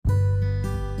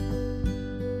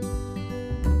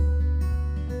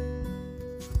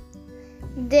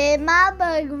जय माँ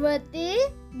भगवती,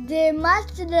 जय माँ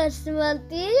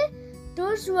सरस्वती,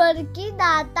 तू स्वर की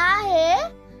दाता है,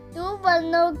 तू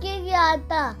वर्णों की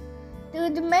ज्ञाता,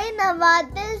 तुझ में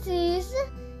नवाते शीश,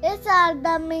 ये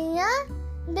शारदा मैया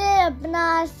दे अपना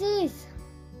आशीष।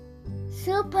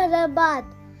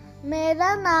 सुप्रभात,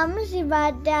 मेरा नाम शिवा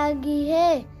त्यागी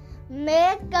है।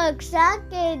 मैं कक्षा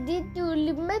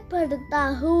KG2 में पढ़ता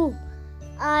हूँ।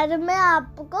 आज मैं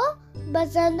आपको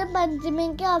बसंत पंचमी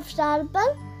के अवसर पर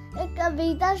एक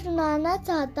कविता सुनाना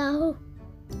चाहता हूँ।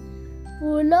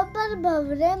 फूलों पर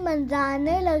भंवरे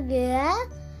मंडराने लगे हैं,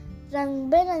 रंग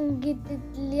बिरंगी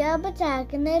तितलियां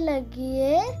बचाकने लगी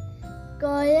है,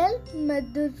 कोयल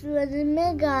मधुर स्वर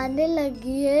में गाने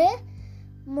लगी है,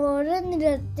 मोर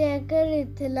नृत्य कर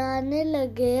इथलाने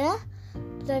लगे हैं,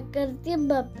 प्रकृति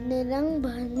अपने रंग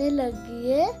भरने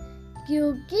लगी है,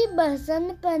 क्योंकि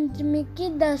बसंत पंचमी की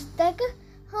दस्तक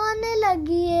होने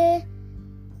लगी है।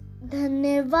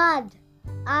 धन्यवाद।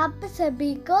 आप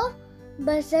सभी को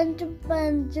बसंत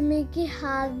पंचमी की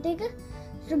हार्दिक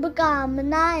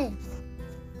शुभकामनाएं।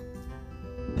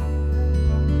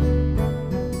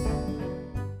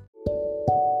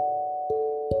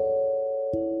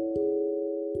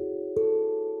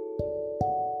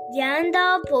 জ্ঞান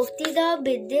দাও, ভক্তি দাও,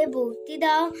 বিদ্যে ভক্তি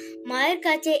দাও, মায়ের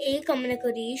কাছে এই কামনা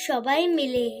করি সবাই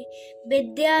মিলে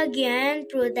বিদ্যা জ্ঞান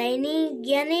প্রদায়িনী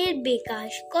জ্ঞানের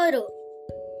বিকাশ করো।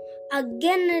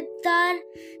 अज्ञानतार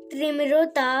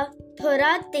त्रिमिरता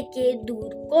थोड़ा থেকে दूर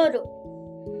करो।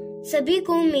 सभी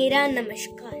को मेरा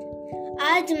नमस्कार।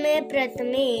 आज मैं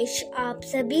प्रथमेश आप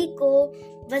सभी को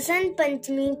बसंत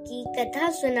पंचमी की कथा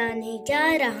सुनाने जा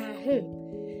रहा हूँ।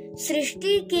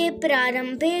 सृष्टि के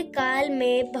प्रारंभिक काल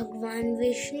में भगवान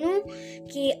विष्णु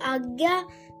की आज्ञा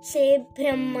से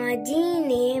ब्रह्मा जी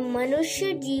ने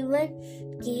मनुष्य जीवन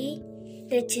की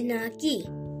रचना की,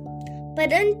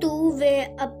 परंतु वे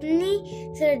अपनी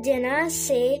सृजना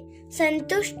से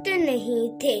संतुष्ट नहीं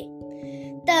थे।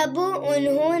 तब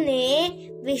उन्होंने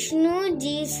विष्णु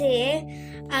जी से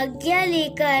आज्ञा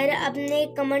लेकर अपने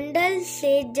कमंडल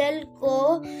से जल को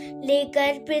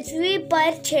लेकर पृथ्वी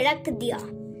पर छिड़क दिया,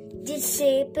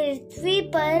 जिससे पृथ्वी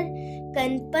पर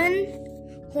कंपन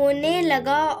होने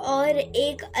लगा और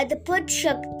एक अद्भुत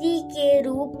शक्ति के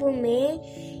रूप में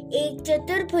एक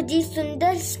चतुर्भुजी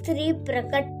सुंदर स्त्री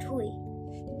प्रकट हुई,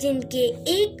 जिनके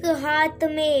एक हाथ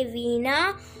में वीणा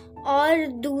और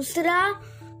दूसरा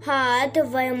हाथ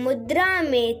वह मुद्रा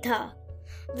में था।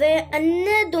 वे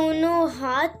अन्य दोनों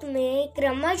हाथ में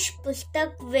क्रमशः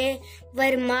पुस्तक व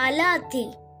वरमाला थी।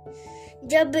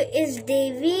 जब इस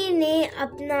देवी ने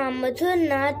अपना मधुर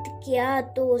नाद किया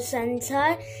तो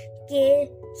संसार के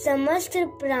समस्त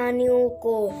प्राणियों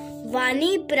को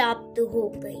वाणी प्राप्त हो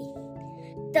गई।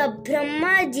 तब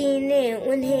ब्रह्मा जी ने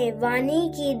उन्हें वाणी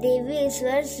की देवी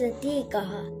सरस्वती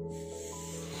कहा।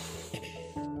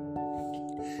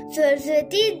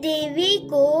 सरस्वती देवी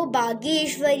को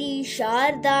बागेश्वरी,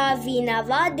 शारदा,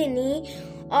 वीणावादिनी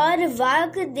और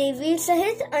वाग देवी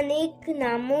सहित अनेक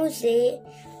नामों से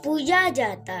पूजा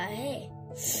जाता है।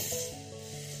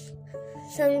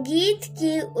 संगीत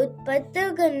की उत्पत्ति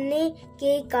करने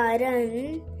के कारण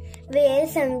वे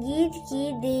संगीत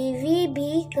की देवी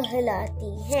भी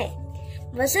कहलाती हैं।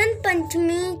 वसंत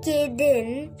पंचमी के दिन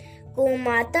को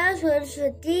माता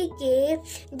सरस्वती के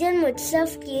जन्मोत्सव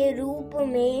के रूप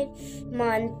में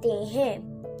मानते हैं।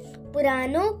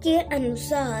 पुराणों के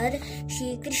अनुसार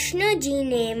श्री कृष्ण जी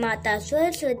ने माता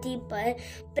सरस्वती पर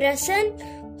प्रसन्न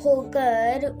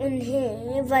होकर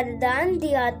उन्हें वरदान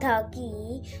दिया था कि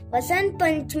वसंत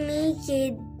पंचमी के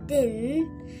दिन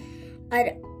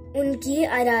उनकी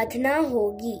आराधना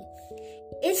होगी।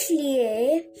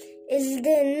 इसलिए इस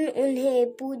दिन उन्हें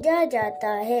पूजा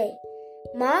जाता है।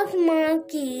 माघ माह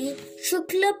की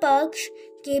शुक्ल पक्ष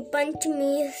के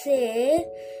पंचमी से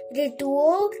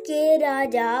ऋतुओं के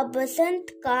राजा बसंत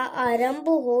का आरंभ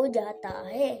हो जाता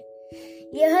है।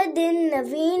 यह दिन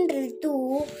नवीन ऋतु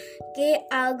के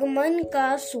आगमन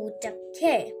का सूचक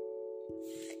है,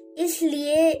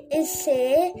 इसलिए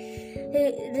इसे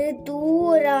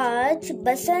ऋतुराज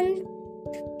बसंत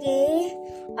के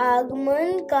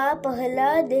आगमन का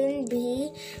पहला दिन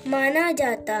भी माना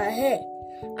जाता है।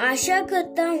 आशा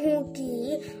करता हूँ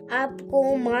कि आपको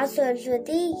माँ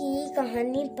सरस्वती की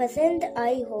कहानी पसंद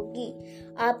आई होगी।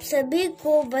 आप सभी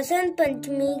को बसंत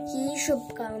पंचमी की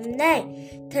शुभकामनाएं।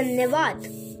 धन्यवाद।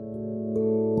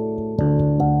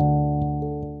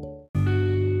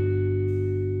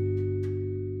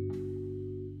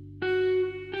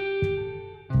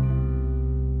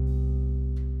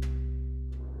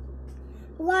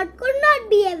 God could not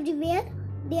be everywhere,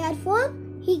 therefore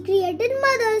He created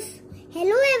mothers.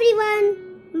 Hello everyone,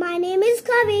 my name is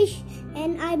Kavish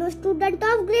and I'm a student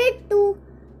of grade 2.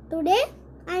 Today,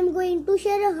 I'm going to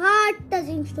share a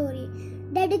heart-touching story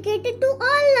dedicated to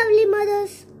all lovely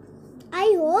mothers.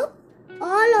 I hope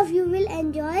all of you will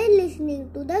enjoy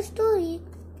listening to the story.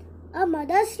 A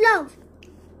Mother's Love.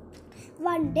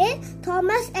 One day,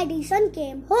 Thomas Edison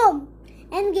came home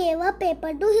and gave a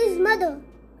paper to his mother.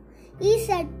 He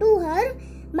said to her,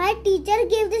 "My teacher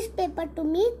gave this paper to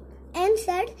me and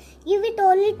said, give it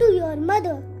only to your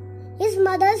mother." His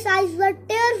mother's eyes were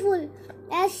tearful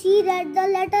as she read the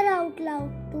letter out loud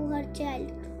to her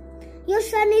child. "Your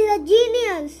son is a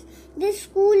genius. This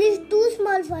school is too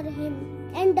small for him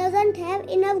and doesn't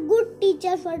have enough good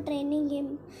teachers for training him.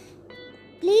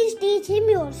 Please teach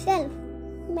him yourself."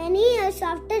 Many years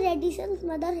after Edison's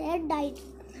mother had died,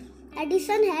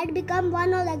 Edison had become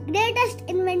one of the greatest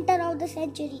inventors of the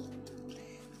century.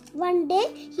 One day,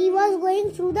 he was going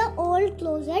through the old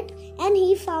closet and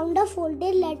he found a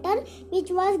folded letter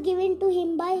which was given to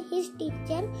him by his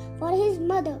teacher for his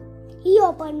mother. He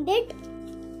opened it.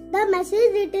 The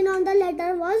message written on the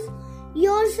letter was,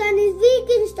 "Your son is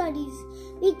weak in studies.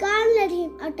 We can't let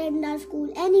him attend our school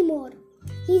anymore.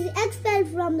 He's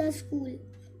expelled from the school."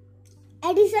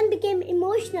 Edison became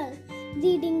emotional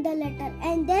reading the letter,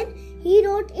 and then he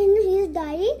wrote in his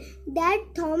diary that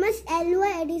Thomas Alva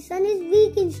Edison is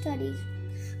weak in studies,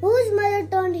 whose mother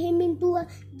turned him into a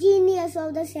genius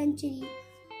of the century.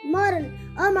 Moral: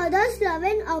 a mother's love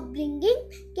and upbringing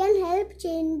can help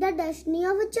change the destiny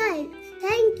of a child.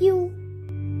 Thank you.